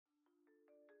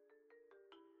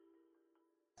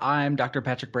I'm Dr.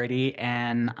 Patrick Brady,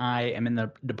 and I am in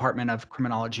the Department of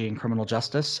Criminology and Criminal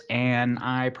Justice, and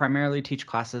I primarily teach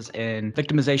classes in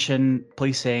victimization,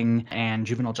 policing, and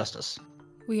juvenile justice.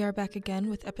 We are back again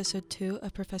with episode 2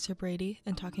 of Professor Brady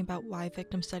and talking about why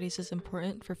victim studies is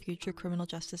important for future criminal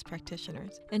justice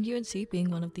practitioners, and UNC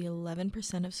being one of the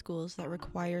 11% of schools that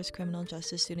requires criminal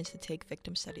justice students to take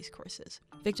victim studies courses.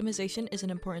 Victimization is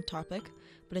an important topic,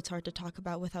 but it's hard to talk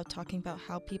about without talking about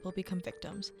how people become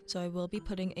victims, so I will be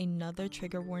putting another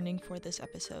trigger warning for this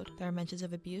episode. There are mentions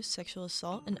of abuse, sexual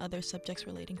assault, and other subjects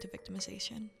relating to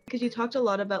victimization. Because you talked a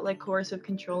lot about coercive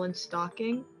control and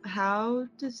stalking. How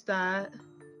does that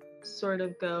sort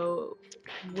of go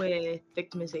with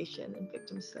victimization and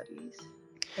victim studies?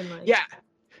 And Yeah.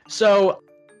 So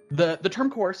the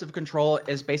term coercive control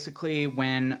is basically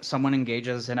when someone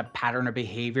engages in a pattern of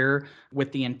behavior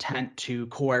with the intent to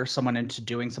coerce someone into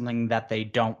doing something that they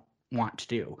don't want to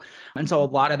do. And so a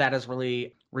lot of that is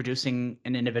really reducing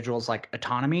an individual's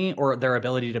autonomy or their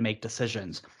ability to make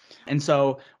decisions. And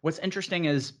so what's interesting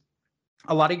is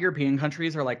a lot of European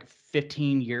countries are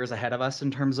 15 years ahead of us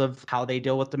in terms of how they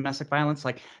deal with domestic violence.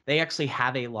 They actually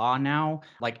have a law now,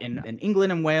 in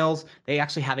England and Wales, they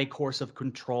actually have a coercive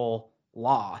control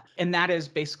law. And that is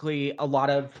basically a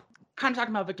lot of kind of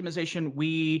talking about victimization.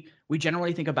 We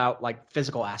generally think about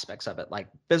physical aspects of it, like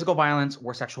physical violence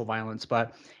or sexual violence,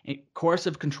 but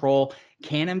coercive control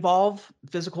can involve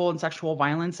physical and sexual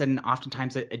violence. And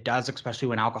oftentimes it does, especially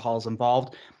when alcohol is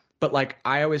involved. But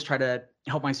I always try to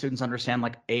help my students understand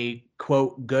a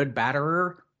quote good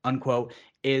batterer unquote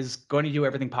is going to do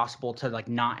everything possible to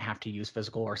not have to use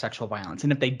physical or sexual violence.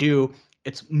 And if they do,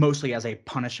 it's mostly as a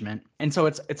punishment. And so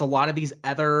it's a lot of these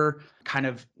other kind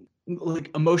of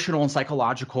emotional and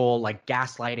psychological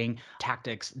gaslighting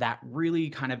tactics that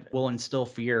really kind of will instill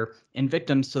fear in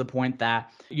victims to the point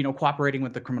that cooperating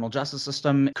with the criminal justice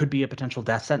system could be a potential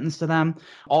death sentence to them,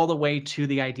 all the way to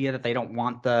the idea that they don't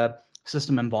want the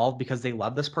system involved because they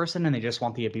love this person and they just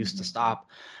want the abuse to stop.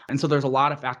 And so there's a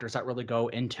lot of factors that really go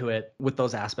into it with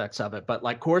those aspects of it. But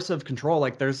coercive control,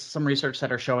 there's some research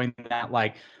that are showing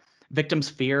that victims'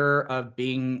 fear of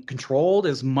being controlled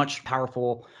is much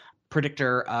powerful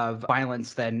predictor of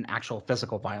violence than actual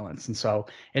physical violence. And so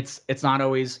it's not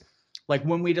always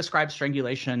when we describe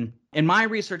strangulation. In my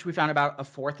research, we found about a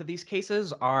fourth of these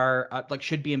cases are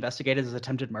should be investigated as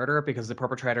attempted murder because the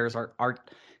perpetrators are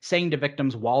saying to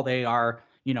victims while they are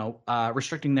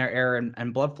restricting their air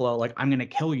and blood flow, I'm going to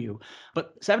kill you.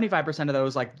 But 75% of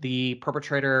those, the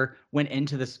perpetrator went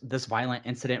into this violent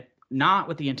incident not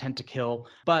with the intent to kill,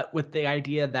 but with the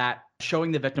idea that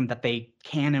showing the victim that they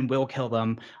can and will kill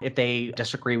them if they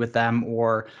disagree with them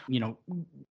or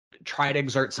try to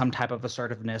exert some type of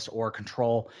assertiveness or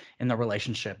control in the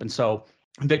relationship. And so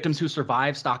victims who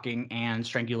survive stalking and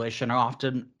strangulation are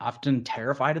often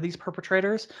terrified of these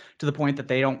perpetrators to the point that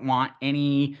they don't want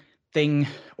anything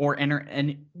or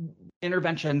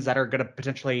interventions that are going to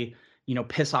potentially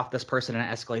piss off this person and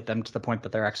escalate them to the point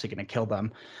that they're actually going to kill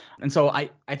them. And so I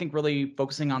think really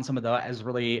focusing on some of that is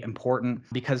really important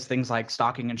because things like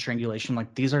stalking and strangulation,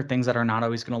 these are things that are not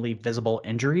always going to leave visible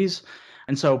injuries.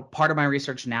 And so part of my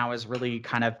research now is really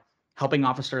kind of helping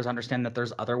officers understand that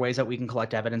there's other ways that we can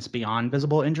collect evidence beyond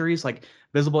visible injuries.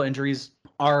 Visible injuries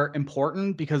are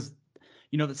important because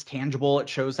that's tangible. It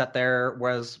shows that there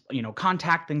was,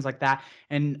 contact, things like that.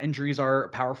 And injuries are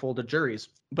powerful to juries.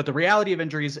 But the reality of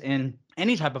injuries in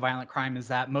any type of violent crime is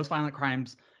that most violent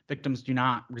crimes victims do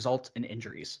not result in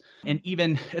injuries. And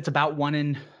even it's about 1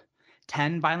 in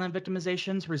 10 violent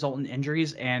victimizations result in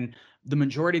injuries. And the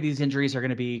majority of these injuries are going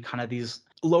to be kind of these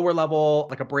lower level,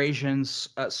 abrasions,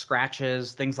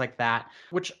 scratches, things like that,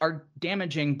 which are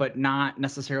damaging, but not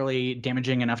necessarily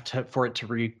damaging enough for it to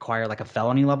require a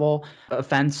felony level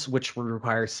offense, which would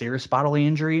require serious bodily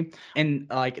injury. And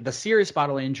the serious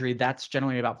bodily injury, that's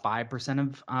generally about 5%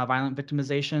 of violent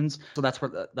victimizations. So that's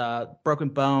where the broken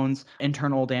bones,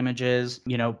 internal damages,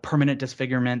 permanent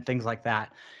disfigurement, things like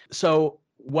that. So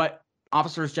what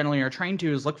officers generally are trained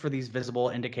to is look for these visible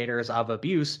indicators of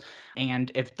abuse. And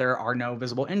if there are no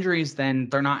visible injuries, then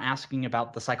they're not asking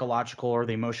about the psychological or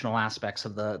the emotional aspects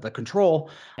of the control.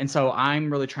 And so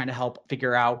I'm really trying to help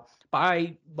figure out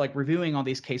by reviewing all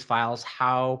these case files,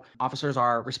 how officers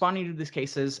are responding to these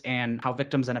cases and how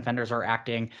victims and offenders are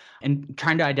acting, and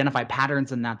trying to identify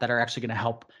patterns in that are actually going to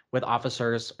help with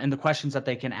officers and the questions that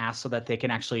they can ask so that they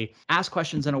can actually ask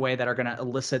questions in a way that are going to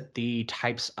elicit the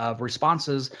types of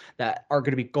responses that are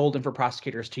going to be golden for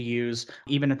prosecutors to use,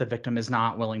 even if the victim is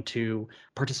not willing to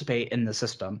participate in the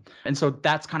system. And so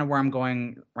that's kind of where I'm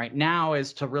going right now,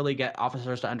 is to really get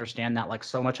officers to understand that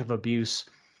so much of abuse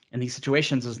in these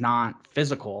situations is not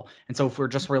physical. And so if we're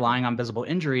just relying on visible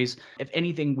injuries, if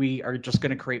anything, we are just going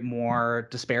to create more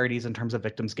disparities in terms of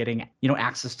victims getting,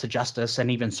 access to justice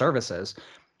and even services.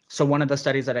 So one of the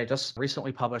studies that I just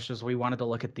recently published is we wanted to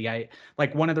look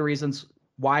at one of the reasons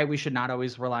why we should not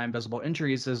always rely on visible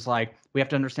injuries is like we have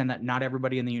to understand that not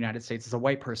everybody in the United States is a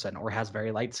white person or has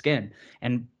very light skin,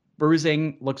 and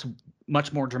bruising looks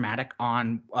much more dramatic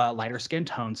on lighter skin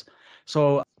tones.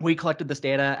 So we collected this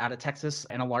data out of Texas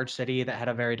in a large city that had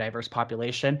a very diverse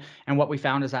population. And what we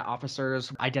found is that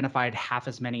officers identified half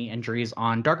as many injuries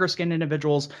on darker skinned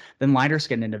individuals than lighter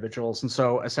skinned individuals. And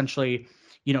so essentially,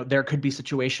 there could be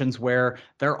situations where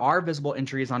there are visible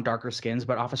injuries on darker skins,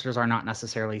 but officers are not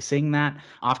necessarily seeing that.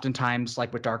 Oftentimes,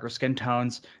 like with darker skin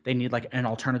tones, they need like an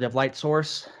alternative light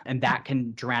source, and that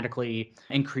can dramatically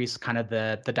increase kind of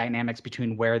the dynamics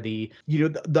between where the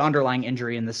underlying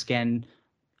injury in the skin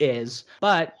is.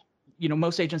 But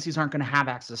most agencies aren't going to have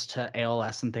access to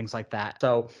ALS and things like that.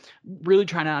 So really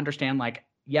trying to understand, like,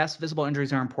 yes, visible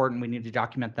injuries are important. We need to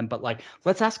document them. But like,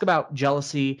 let's ask about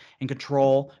jealousy and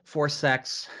control, forced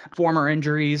sex, former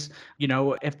injuries,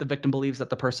 if the victim believes that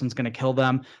the person's going to kill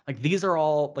them. Like, these are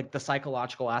all like the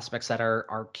psychological aspects that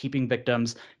are keeping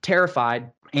victims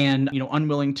terrified and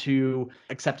unwilling to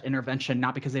accept intervention,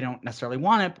 not because they don't necessarily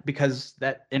want it, but because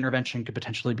that intervention could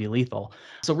potentially be lethal.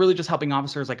 So really just helping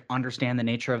officers like understand the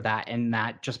nature of that, and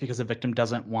that just because a victim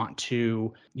doesn't want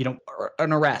to,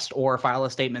 an arrest or file a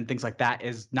statement, things like that,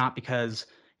 is not because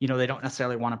they don't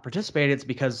necessarily want to participate. It's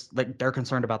because like they're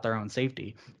concerned about their own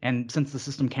safety. And since the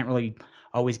system can't really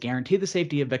always guarantee the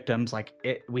safety of victims,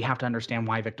 we have to understand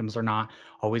why victims are not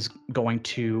always going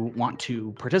to want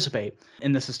to participate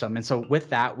in the system. And so with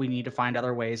that, we need to find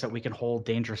other ways that we can hold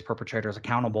dangerous perpetrators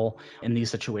accountable in these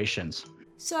situations.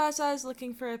 So, as I was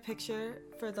looking for a picture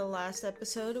for the last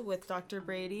episode with Dr.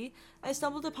 Brady, I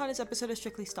stumbled upon his episode of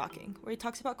Strictly Stalking, where he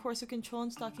talks about coercive control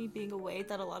and stalking being a way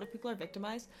that a lot of people are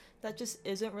victimized that just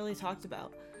isn't really talked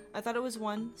about. I thought it was,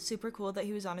 one, super cool that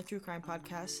he was on a true crime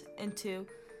podcast, and two,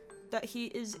 that he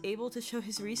is able to show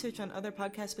his research on other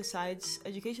podcasts besides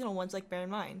educational ones like Bear in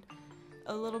Mind.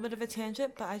 A little bit of a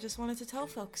tangent, but I just wanted to tell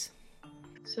folks.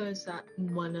 So is that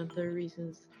one of the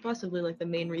reasons, possibly like the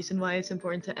main reason why it's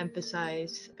important to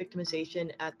emphasize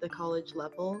victimization at the college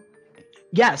level?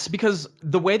 Yes, because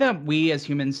the way that we as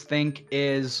humans think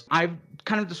is, I've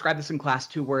kind of described this in class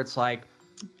too, where it's like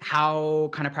how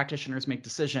kind of practitioners make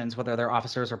decisions, whether they're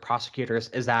officers or prosecutors,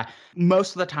 is that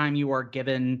most of the time you are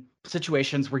given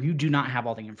situations where you do not have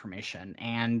all the information.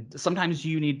 And sometimes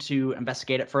you need to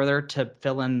investigate it further to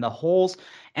fill in the holes.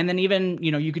 And then even,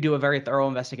 you could do a very thorough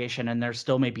investigation and there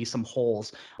still may be some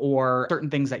holes or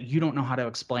certain things that you don't know how to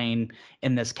explain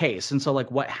in this case. And so like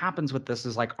what happens with this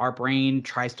is like our brain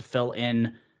tries to fill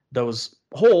in those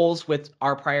holes with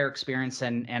our prior experience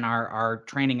and our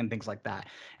training and things like that.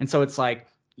 And so it's like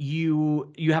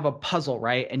you have a puzzle,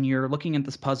 right? And you're looking at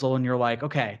this puzzle and you're like,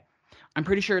 okay, I'm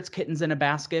pretty sure it's kittens in a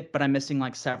basket, but I'm missing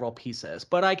like several pieces.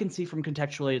 But I can see from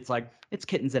contextually, it's like it's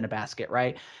kittens in a basket,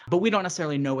 right? But we don't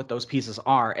necessarily know what those pieces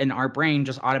are. And our brain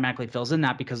just automatically fills in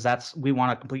that because we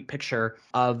want a complete picture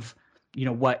of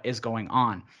what is going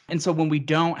on. And so when we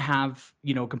don't have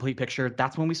a complete picture,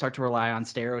 that's when we start to rely on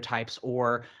stereotypes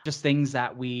or just things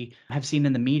that we have seen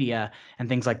in the media and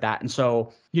things like that. And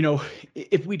so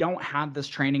if we don't have this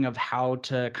training of how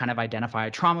to kind of identify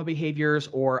trauma behaviors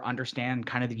or understand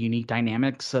kind of the unique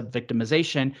dynamics of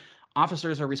victimization,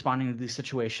 officers are responding to these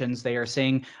situations. They are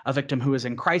seeing a victim who is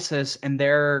in crisis, and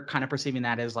they're kind of perceiving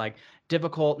that as like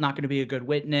difficult, not going to be a good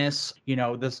witness.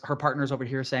 Her partner's over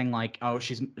here saying like, oh,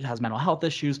 has mental health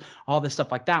issues, all this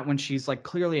stuff like that, when she's like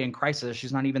clearly in crisis.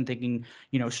 She's not even thinking,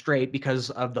 straight because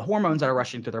of the hormones that are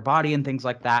rushing through their body and things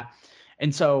like that.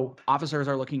 And so officers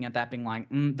are looking at that being like,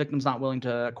 victim's not willing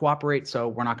to cooperate, so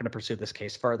we're not going to pursue this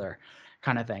case further,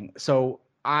 kind of thing. So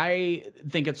I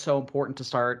think it's so important to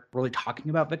start really talking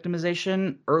about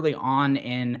victimization early on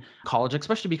in college,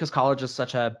 especially because college is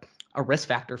such a risk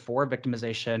factor for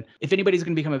victimization. If anybody's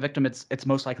going to become a victim, it's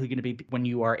most likely going to be when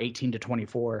you are 18 to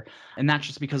 24. And that's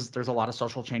just because there's a lot of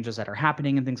social changes that are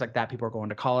happening and things like that. People are going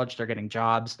to college, they're getting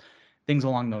jobs, things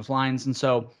along those lines. And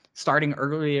so starting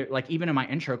early, like even in my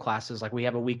intro classes, like we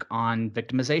have a week on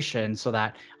victimization, so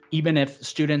that even if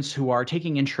students who are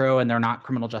taking intro and they're not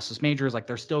criminal justice majors, like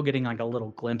they're still getting like a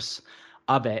little glimpse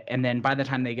of it. And then by the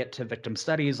time they get to victim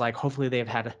studies, like hopefully they've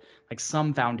had like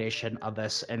some foundation of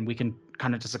this, and we can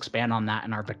kind of just expand on that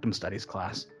in our victim studies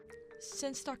class.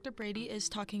 Since Dr. Brady is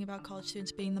talking about college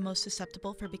students being the most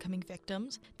susceptible for becoming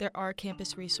victims, there are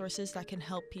campus resources that can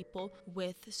help people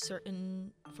with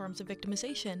certain forms of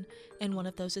victimization, and one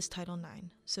of those is Title IX.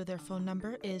 So their phone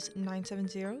number is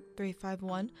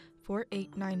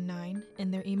 970-351-4899,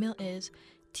 and their email is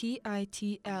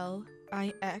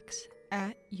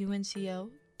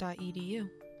titlix@unco.edu.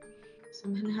 So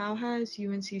then how has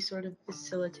UNC sort of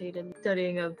facilitated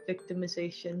studying of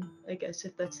victimization, I guess,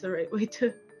 if that's the right way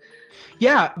to...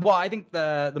 Yeah, well, I think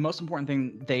the most important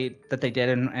thing they did,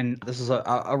 and this is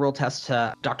a real test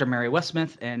to Dr. Mary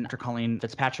Westmith and Dr. Colleen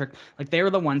Fitzpatrick, like they were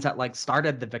the ones that like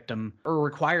started the victim or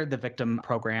required the victim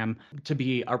program to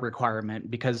be a requirement,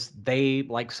 because they,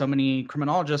 like so many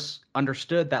criminologists,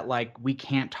 understood that like we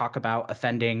can't talk about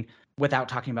offending without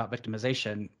talking about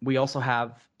victimization. We also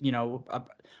have,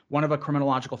 one of a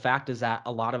criminological fact is that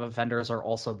a lot of offenders are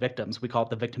also victims. We call it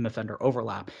the victim offender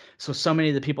overlap. So many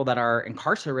of the people that are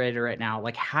incarcerated right now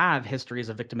like have histories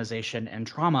of victimization and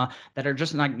trauma that are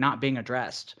just like not being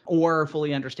addressed or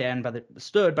fully understood by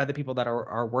the people that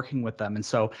are working with them. And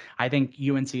so I think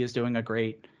UNC is doing a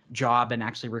great job in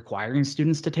actually requiring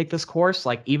students to take this course.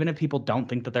 Like even if people don't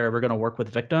think that they're ever going to work with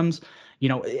victims,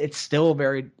 it's still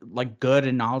very like good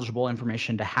and knowledgeable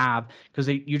information to have, because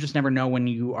you just never know when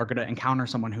you are going to encounter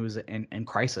someone who's in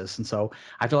crisis. And so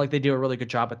I feel like they do a really good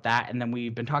job at that. And then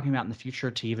we've been talking about in the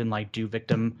future to even like do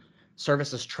victim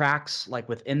services tracks like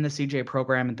within the CJ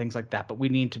program and things like that. But we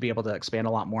need to be able to expand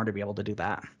a lot more to be able to do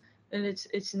that. And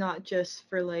it's not just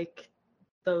for like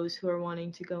those who are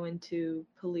wanting to go into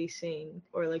policing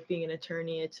or like being an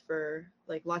attorney. It's for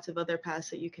like lots of other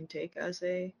paths that you can take as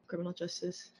a criminal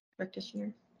justice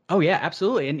practitioner. Oh yeah,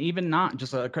 absolutely. And even not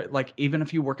just like even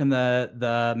if you work in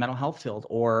the mental health field,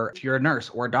 or if you're a nurse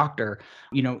or a doctor,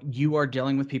 you are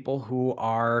dealing with people who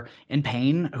are in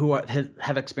pain, who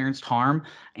have experienced harm,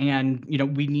 and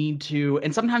we need to.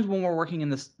 And sometimes when we're working in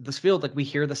this field, like we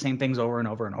hear the same things over and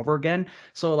over and over again.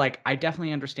 So like I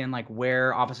definitely understand like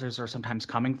where officers are sometimes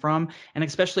coming from, and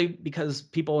especially because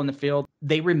people in the field,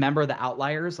 they remember the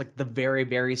outliers, like the very,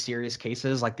 very serious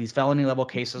cases, like these felony level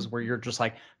cases where you're just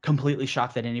like completely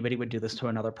shocked that anybody would do this to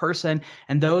another person.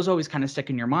 And those always kind of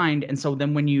stick in your mind. And so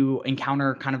then when you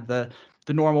encounter kind of the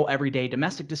normal everyday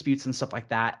domestic disputes and stuff like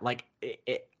that, like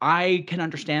I can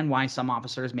understand why some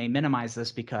officers may minimize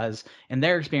this, because in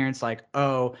their experience, like,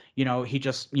 oh, he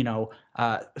just,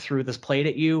 threw this plate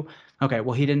at you. Okay,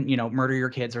 well, he didn't, murder your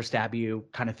kids or stab you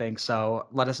kind of thing. So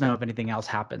let us know if anything else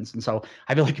happens. And so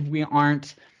I feel like if we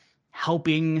aren't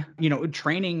helping,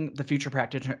 training the future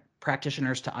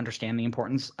practitioners to understand the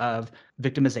importance of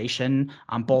victimization,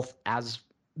 both as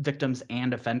victims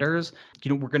and offenders,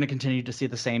 we're going to continue to see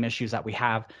the same issues that we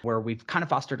have, where we've kind of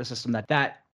fostered a system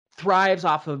that thrives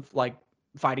off of like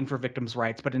fighting for victims'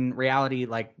 rights. But in reality,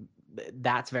 like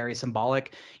that's very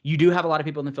symbolic. You do have a lot of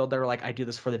people in the field that are like, I do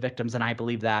this for the victims, and I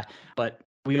believe that. But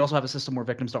we also have a system where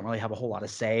victims don't really have a whole lot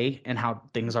of say in how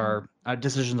things are,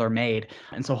 decisions are made.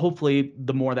 And so hopefully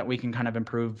the more that we can kind of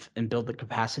improve and build the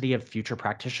capacity of future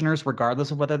practitioners,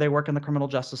 regardless of whether they work in the criminal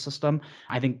justice system,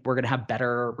 I think we're going to have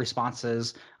better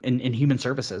responses in human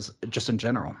services just in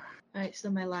general. All right, so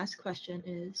my last question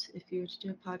is, if you were to do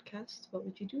a podcast, what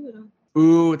would you do it on?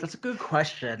 Ooh, that's a good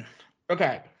question.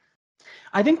 Okay.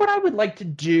 I think what I would like to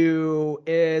do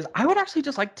is I would actually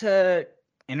just like to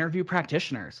interview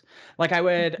practitioners. Like I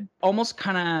would almost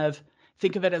kind of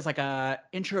think of it as like a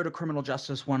intro to criminal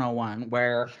justice 101,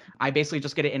 where I basically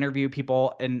just get to interview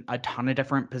people in a ton of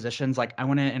different positions. Like I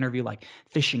want to interview like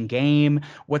fish and game.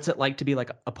 What's it like to be like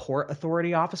a port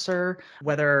authority officer?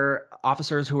 Whether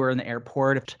officers who are in the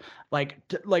airport, like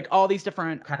all these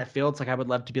different kind of fields. Like I would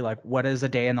love to be like, what is a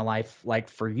day in the life like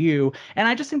for you? And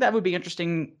I just think that would be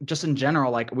interesting just in general.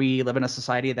 Like we live in a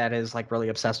society that is like really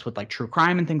obsessed with like true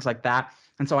crime and things like that.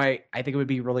 And so I think it would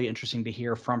be really interesting to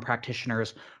hear from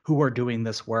practitioners who are doing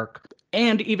this work.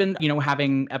 And even,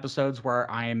 having episodes where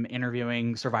I'm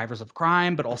interviewing survivors of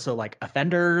crime, but also like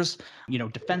offenders,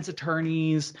 defense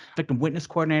attorneys, victim witness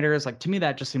coordinators. Like to me,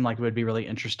 that just seemed like it would be really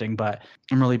interesting, but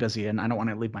I'm really busy and I don't want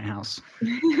to leave my house.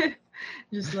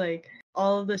 Just like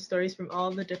all of the stories from all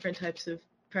the different types of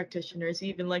practitioners,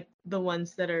 even like the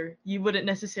ones that are you wouldn't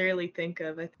necessarily think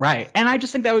of. Right. And I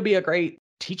just think that would be a great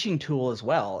teaching tool as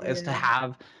well, is to Yeah.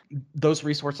 have those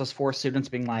resources for students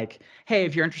being like, hey,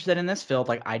 if you're interested in this field,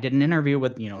 like I did an interview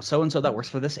with, so and so that works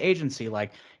for this agency,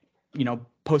 like,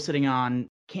 posting on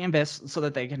Canvas so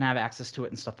that they can have access to it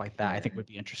and stuff like that. I think would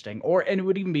be interesting. And it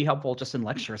would even be helpful just in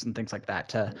lectures and things like that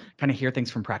to kind of hear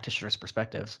things from practitioners'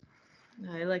 perspectives.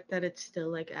 I like that it's still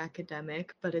like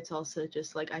academic, but it's also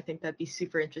just like I think that'd be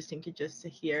super interesting to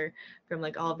hear from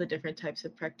like all the different types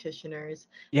of practitioners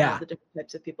and all Yeah. the different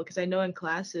types of people. Because I know in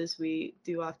classes we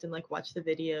do often like watch the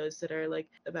videos that are like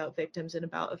about victims and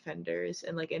about offenders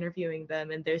and like interviewing them,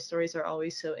 and their stories are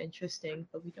always so interesting.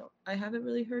 But I haven't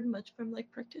really heard much from like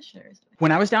practitioners.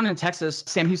 When I was down in Texas,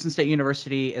 Sam Houston State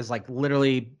University is like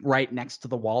literally right next to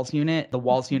the Walls unit. The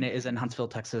Walls unit is in Huntsville,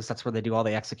 Texas. That's where they do all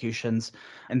the executions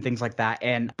and things like that.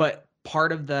 But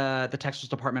part of the Texas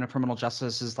Department of Criminal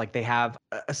Justice is like they have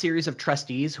a series of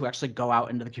trustees who actually go out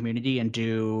into the community and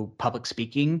do public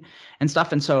speaking and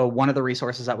stuff. And so one of the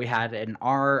resources that we had in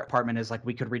our apartment is like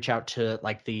we could reach out to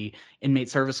like the inmate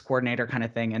service coordinator kind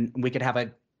of thing, and we could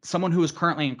have someone who is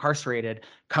currently incarcerated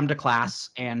come to class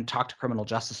and talk to criminal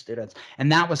justice students.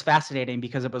 And that was fascinating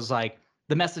because it was like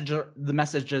the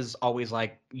message is always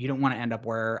like, you don't want to end up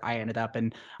where I ended up.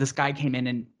 And this guy came in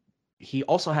and he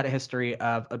also had a history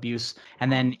of abuse,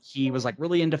 and then he was like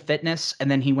really into fitness,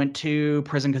 and then he went to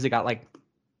prison because he got like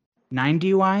 9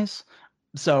 DUIs.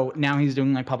 So now he's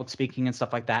doing like public speaking and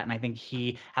stuff like that. And I think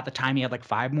at the time he had like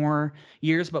 5 more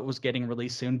years, but was getting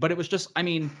released soon. But it was just, I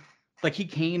mean, like he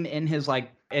came in his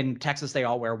like, in Texas, they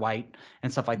all wear white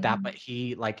and stuff like that. But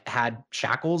he like had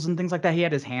shackles and things like that. He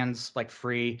had his hands like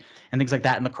free and things like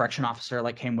that. And the correction officer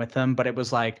like came with him. But it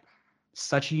was like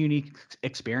such a unique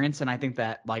experience. And I think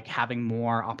that like having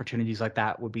more opportunities like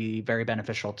that would be very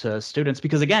beneficial to students,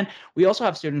 because again, we also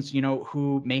have students,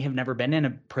 who may have never been in a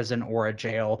prison or a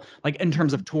jail, like in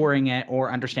terms of touring it or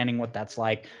understanding what that's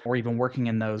like, or even working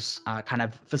in those kind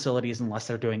of facilities unless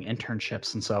they're doing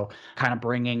internships. And so kind of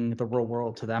bringing the real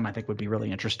world to them, I think would be really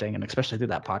interesting, and especially through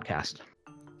that podcast.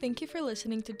 Thank you for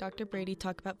listening to Dr. Brady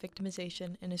talk about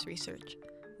victimization and his research.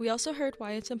 We also heard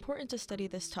why it's important to study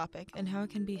this topic and how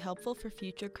it can be helpful for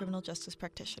future criminal justice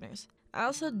practitioners. I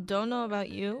also don't know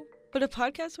about you, but a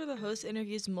podcast where the host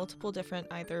interviews multiple different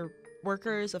either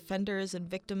workers, offenders, and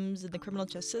victims in the criminal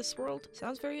justice world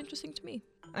sounds very interesting to me.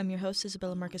 I'm your host,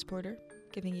 Isabella Marcus Porter,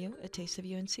 giving you a taste of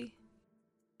UNC.